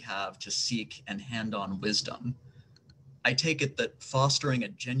mission we have to seek and hand on wisdom. I take it that fostering a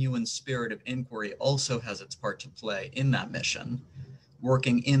genuine spirit of inquiry also has its part to play in that mission,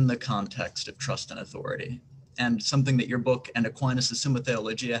 working in the context of trust and authority. And something that your book and Aquinas' Summa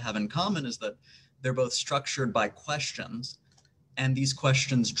Theologia have in common is that they're both structured by questions, and these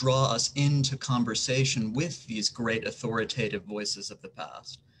questions draw us into conversation with these great authoritative voices of the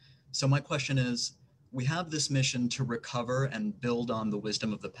past. So my question is, we have this mission to recover and build on the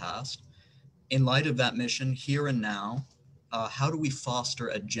wisdom of the past. In light of that mission, here and now, how do we foster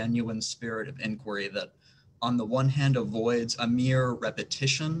a genuine spirit of inquiry that, on the one hand, avoids a mere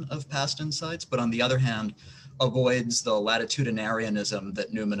repetition of past insights, but on the other hand, avoids the latitudinarianism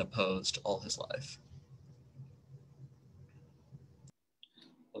that Newman opposed all his life?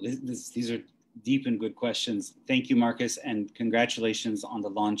 Well, these are deep and good questions. Thank you, Marcus, and congratulations on the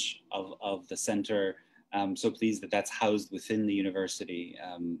launch of the center. I'm so pleased that that's housed within the university.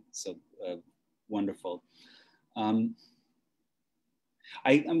 Wonderful. I'm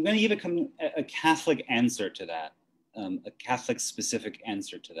going to give a Catholic answer to that, a Catholic specific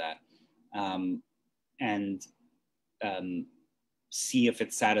answer to that, and see if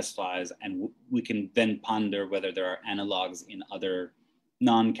it satisfies, and we can then ponder whether there are analogs in other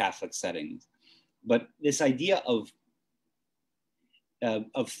non-Catholic settings. But this idea of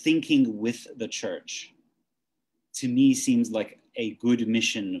thinking with the church, to me, seems like a good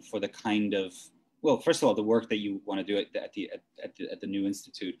mission for the kind of, well, first of all, the work that you want to do at the new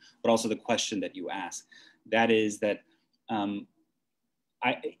institute, but also the question that you ask. That is that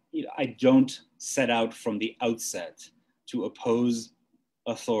I don't set out from the outset to oppose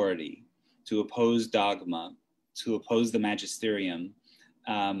authority, to oppose dogma, to oppose the magisterium,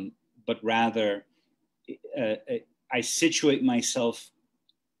 but rather I situate myself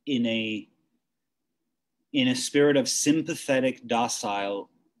in a spirit of sympathetic, docile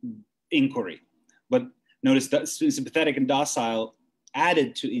inquiry. But notice that sympathetic and docile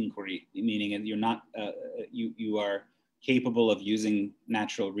added to inquiry, meaning you're not, you are capable of using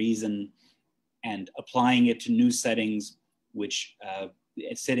natural reason and applying it to new settings, which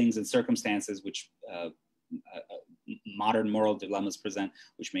sittings and circumstances which modern moral dilemmas present,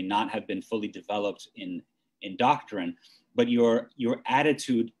 which may not have been fully developed in doctrine, but your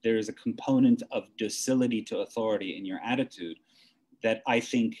attitude, there is a component of docility to authority in your attitude that I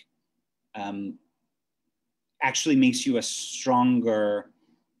think actually makes you a stronger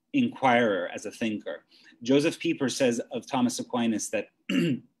inquirer as a thinker. Joseph Pieper says of Thomas Aquinas that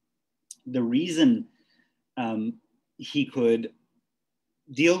the reason he could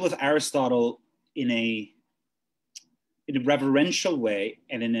deal with Aristotle in a reverential way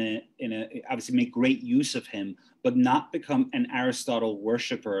and in a obviously make great use of him, but not become an Aristotle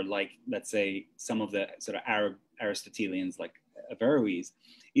worshiper like, let's say, some of the sort of Arab Aristotelians like Averroes,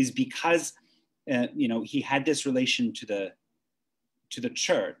 is because he had this relation to the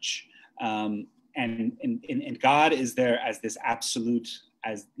church, and God is there as this absolute,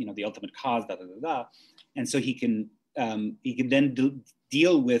 as the ultimate cause, and so he can then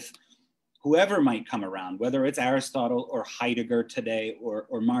deal with whoever might come around, whether it's Aristotle or Heidegger today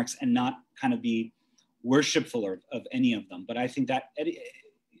or Marx, and not kind of be worshipful of any of them. But I think that,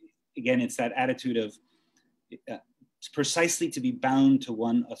 again, it's that attitude of precisely to be bound to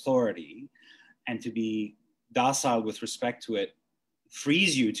one authority and to be docile with respect to it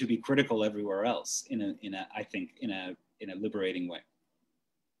frees you to be critical everywhere else in a liberating way.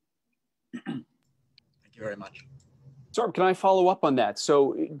 Thank you very much. Sohrab, can I follow up on that?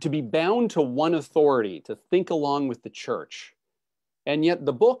 So to be bound to one authority, to think along with the church, and yet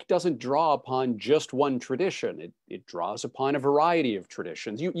the book doesn't draw upon just one tradition. It draws upon a variety of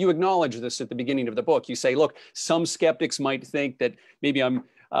traditions. You acknowledge this at the beginning of the book. You say, look, some skeptics might think that maybe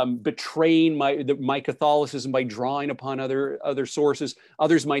I'm betraying my Catholicism by drawing upon other sources.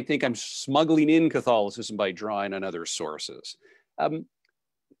 Others might think I'm smuggling in Catholicism by drawing on other sources.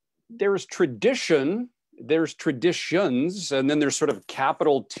 There's tradition, there's traditions, and then there's sort of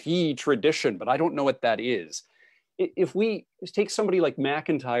capital T tradition, but I don't know what that is. If we take somebody like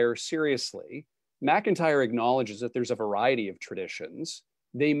MacIntyre seriously, MacIntyre acknowledges that there's a variety of traditions.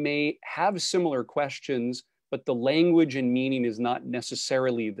 They may have similar questions, but the language and meaning is not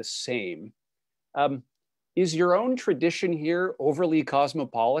necessarily the same. Is your own tradition here overly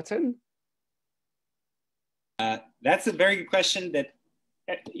cosmopolitan? That's a very good question that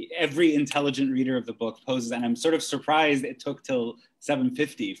every intelligent reader of the book poses, and I'm sort of surprised it took till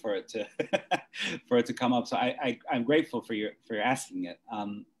 7:50 for it to come up. So I'm grateful for your asking it.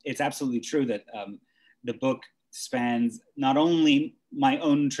 It's absolutely true that the book spans not only my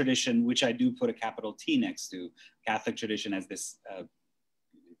own tradition, which I do put a capital T next to, Catholic tradition as this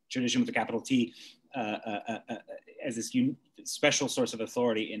tradition with a capital T, as this special source of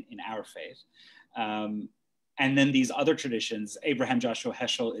authority in our faith. And then these other traditions, Abraham Joshua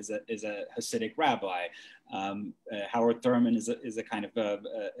Heschel is a Hasidic rabbi. Howard Thurman is a kind of a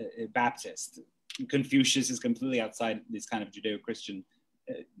Baptist. Confucius is completely outside these kind of Judeo-Christian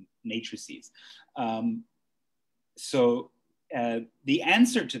matrices. So the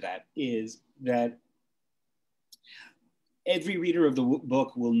answer to that is that every reader of the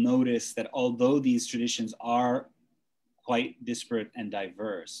book will notice that although these traditions are quite disparate and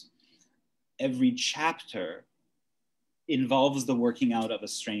diverse, every chapter involves the working out of a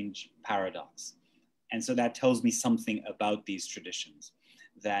strange paradox. And so that tells me something about these traditions,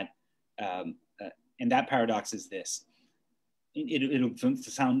 that, and that paradox is this. It'll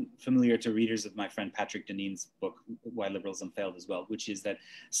sound familiar to readers of my friend Patrick Deneen's book, Why Liberalism Failed as well, which is that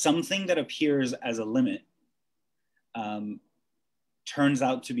something that appears as a limit turns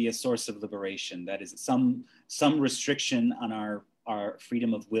out to be a source of liberation. That is some restriction on our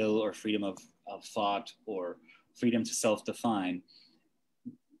freedom of will or freedom of thought or freedom to self-define.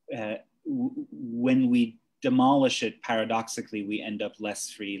 When we demolish it, paradoxically, we end up less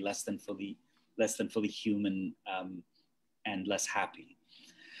free, less than fully human, and less happy.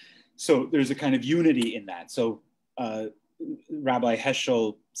 So there's a kind of unity in that. So Rabbi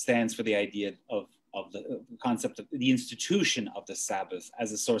Heschel stands for the idea of the concept of the institution of the Sabbath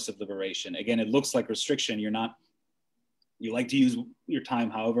as a source of liberation. Again, it looks like restriction. You like to use your time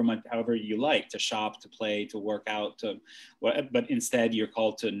however you like, to shop, to play, to work out, but instead you're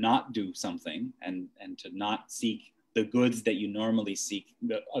called to not do something and to not seek the goods that you normally seek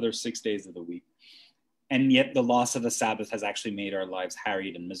the other 6 days of the week. And yet the loss of the Sabbath has actually made our lives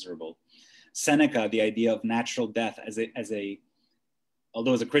harried and miserable. Seneca, the idea of natural death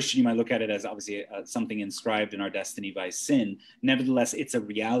although as a Christian, you might look at it as obviously something inscribed in our destiny by sin. Nevertheless, it's a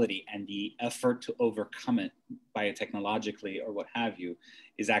reality, and the effort to overcome it biotechnologically or what have you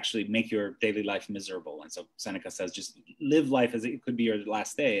is actually make your daily life miserable. And so Seneca says, just live life as it could be your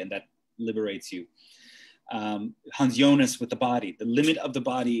last day, and that liberates you. Hans Jonas with the body. The limit of the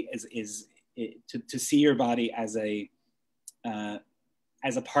body is to see your body as a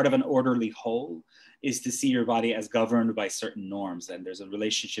part of an orderly whole, is to see your body as governed by certain norms. And there's a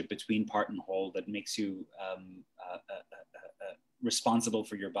relationship between part and whole that makes you responsible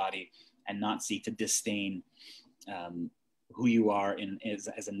for your body and not seek to disdain who you are as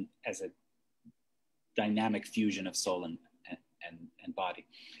a dynamic fusion of soul and body.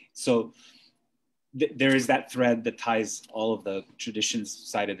 So there is that thread that ties all of the traditions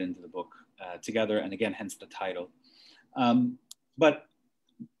cited into the book together, and again, hence the title. But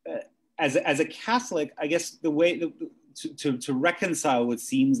as a Catholic, I guess the way to reconcile what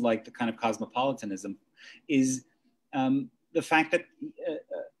seems like the kind of cosmopolitanism is the fact that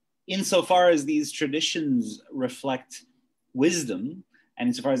insofar as these traditions reflect wisdom, and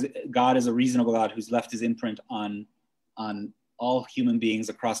insofar as God is a reasonable God who's left his imprint on all human beings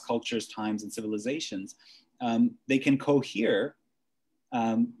across cultures, times, and civilizations, they can cohere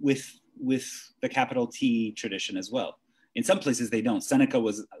with the capital T tradition as well. In some places they don't. Seneca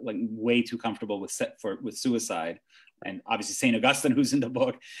was like way too comfortable with suicide, and obviously Saint Augustine, who's in the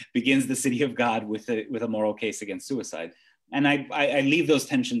book, begins the City of God with a moral case against suicide. And I leave those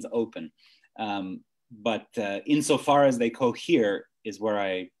tensions open, but insofar as they cohere is where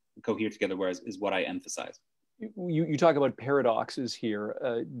I cohere together. Is what I emphasize. You talk about paradoxes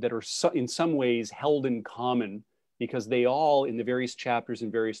here that are in some ways held in common, because they all, in the various chapters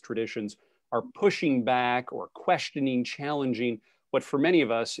and various traditions, are pushing back or questioning, challenging what for many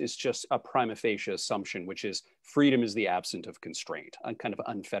of us is just a prima facie assumption, which is freedom is the absence of constraint, a kind of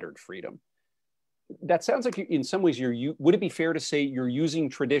unfettered freedom. That sounds like in some ways would it be fair to say you're using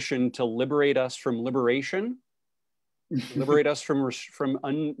tradition to liberate us from liberation, liberate us from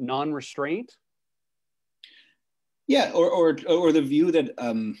non-restraint? Yeah, or the view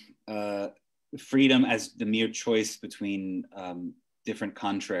that freedom as the mere choice between different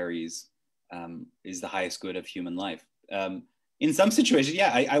contraries is the highest good of human life. In some situations,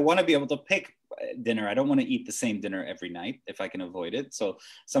 yeah, I want to be able to pick dinner. I don't want to eat the same dinner every night if I can avoid it. So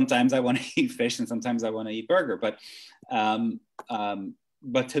sometimes I want to eat fish and sometimes I want to eat burger. But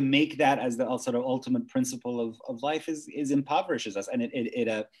to make that as the sort of ultimate principle of life is impoverishes us, and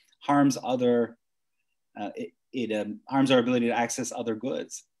it harms other. It harms our ability to access other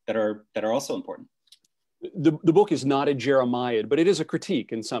goods that are also important. The book is not a Jeremiad, but it is a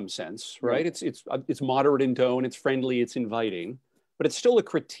critique in some sense, right? It's moderate in tone, it's friendly, it's inviting, but it's still a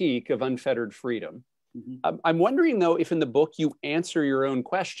critique of unfettered freedom. Mm-hmm. I'm wondering though, if in the book you answer your own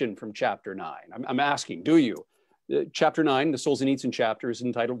question from chapter 9. I'm asking, do you? Chapter 9, the Solzhenitsyn chapter, is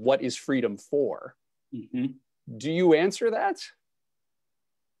entitled, "What is freedom for?" Mm-hmm. Do you answer that?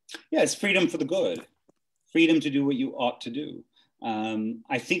 Yeah, it's freedom for the good. Freedom to do what you ought to do.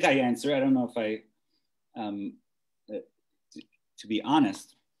 I think I answer. I don't know if I, to be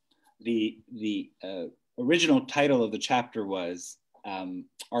honest, the original title of the chapter was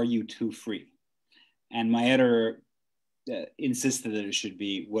 "Are You Too Free?" And my editor insisted that it should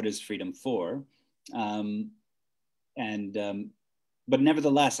be "What is freedom for?" But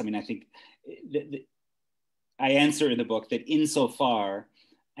nevertheless, I mean, I think I answer in the book that insofar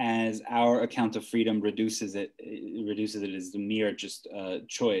as our account of freedom reduces it as the mere just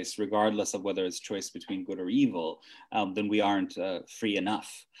choice, regardless of whether it's choice between good or evil, then we aren't free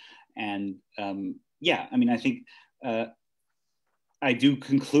enough. And yeah, I mean, I think I do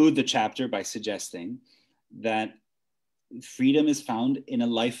conclude the chapter by suggesting that freedom is found in a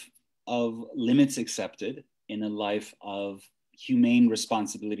life of limits accepted, in a life of humane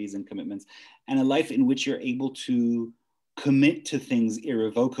responsibilities and commitments, and a life in which you're able to commit to things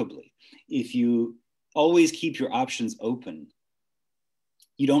irrevocably. If you always keep your options open,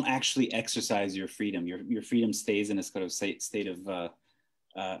 you don't actually exercise your freedom. Your freedom stays in a sort of state of,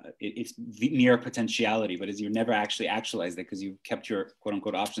 it's mere potentiality, but you're never actually actualized it because you've kept your quote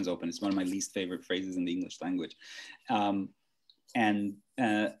unquote options open. It's one of my least favorite phrases in the English language.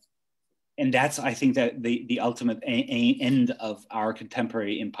 And that's, I think, that the ultimate end of our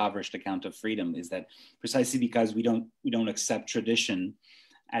contemporary impoverished account of freedom is that precisely because we don't accept tradition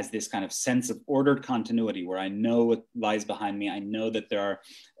as this kind of sense of ordered continuity where I know what lies behind me. I know that there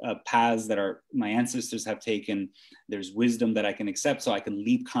are paths that my ancestors have taken. There's wisdom that I can accept so I can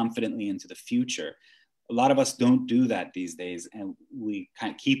leap confidently into the future. A lot of us don't do that these days, and we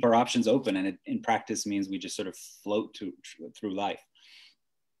kind of keep our options open, and it in practice means we just sort of float through life.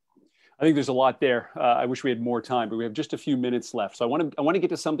 I think there's a lot there. I wish we had more time, but we have just a few minutes left. So I want to get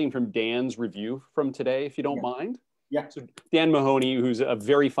to something from Dan's review from today, if you don't mind. Yeah. So Dan Mahoney, who's a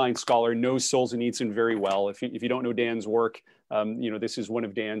very fine scholar, knows Solzhenitsyn very well. If you don't know Dan's work, This is one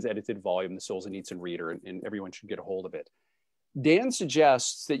of Dan's edited volume, the Solzhenitsyn Reader, and everyone should get a hold of it. Dan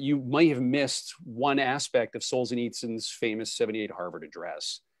suggests that you might have missed one aspect of Solzhenitsyn's famous 78 Harvard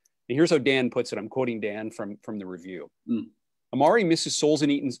address. And here's how Dan puts it. I'm quoting Dan from the review. Ahmari misses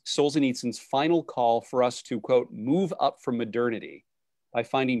Solzhenitsyn's final call for us to, quote, move up from modernity by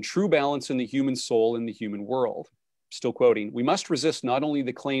finding true balance in the human soul and the human world. Still quoting, we must resist not only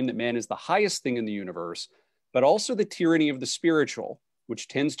the claim that man is the highest thing in the universe, but also the tyranny of the spiritual, which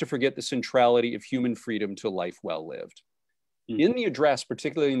tends to forget the centrality of human freedom to a life well lived. In the address,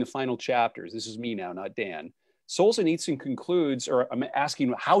 particularly in the final chapters, this is me now, not Dan, Solzhenitsyn concludes, or I'm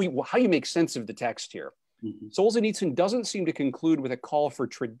asking how you make sense of the text here. Solzhenitsyn doesn't seem to conclude with a call for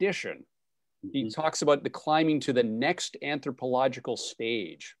tradition. He talks about the climbing to the next anthropological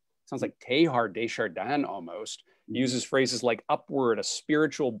stage. Sounds like Teilhard de Chardin almost. He uses phrases like upward, a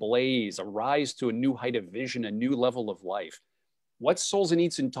spiritual blaze, a rise to a new height of vision, a new level of life. What's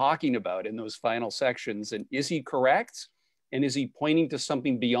Solzhenitsyn talking about in those final sections? And is he correct? And is he pointing to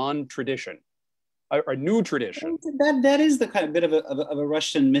something beyond tradition, a new tradition? That is the kind of bit of a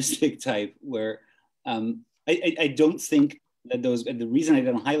Russian mystic type where I don't think that those, and the reason I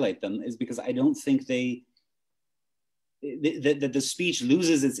don't highlight them is because I don't think that the speech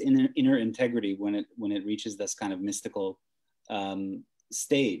loses its inner integrity when it reaches this kind of mystical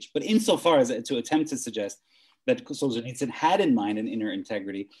stage. But insofar as to attempt to suggest that Solzhenitsyn had in mind an inner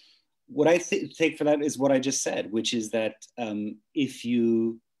integrity, what I take for that is what I just said, which is that if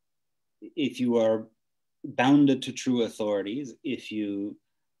you are bounded to true authorities, if you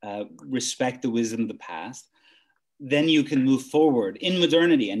respect the wisdom of the past, then you can move forward in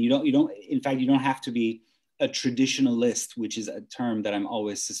modernity, and you don't have to be a traditionalist, which is a term that I'm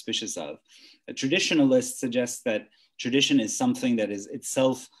always suspicious of. A traditionalist suggests that tradition is something that is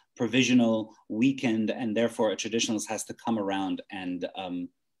itself provisional, weakened, and therefore a traditionalist has to come around and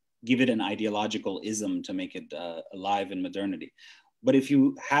give it an ideological ism to make it alive in modernity. But if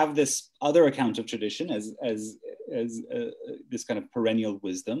you have this other account of tradition as this kind of perennial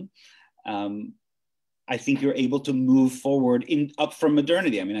wisdom, I think you're able to move forward up from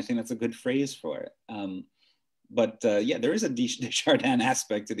modernity. I mean, I think that's a good phrase for it. But yeah, there is a Chardin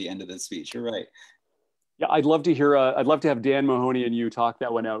aspect to the end of the speech. You're right. Yeah, I'd love to have Dan Mahoney and you talk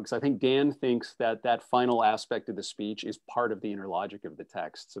that one out, because I think Dan thinks that final aspect of the speech is part of the inner logic of the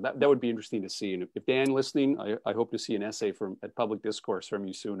text. So that would be interesting to see. And if Dan listening, I hope to see an essay at Public Discourse from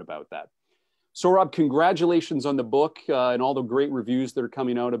you soon about that. Sohrab, congratulations on the book and all the great reviews that are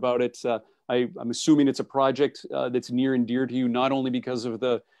coming out about it. I'm assuming it's a project that's near and dear to you, not only because of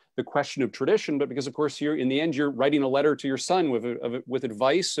the question of tradition, but because, of course, in the end, you're writing a letter to your son with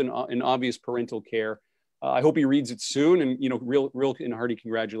advice and obvious parental care. I hope he reads it soon, and real and hearty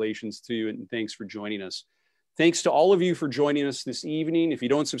congratulations to you, and thanks for joining us. Thanks to all of you for joining us this evening. If you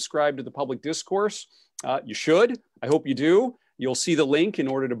don't subscribe to the Public Discourse, you should. I hope you do. You'll see the link in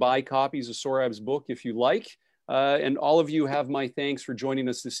order to buy copies of Sohrab's book if you like. And all of you have my thanks for joining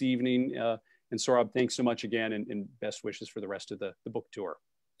us this evening. And Sohrab, thanks so much again, and best wishes for the rest of the book tour.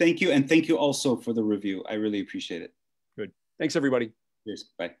 Thank you, and thank you also for the review. I really appreciate it. Good. Thanks, everybody. Cheers.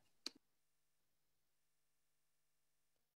 Bye.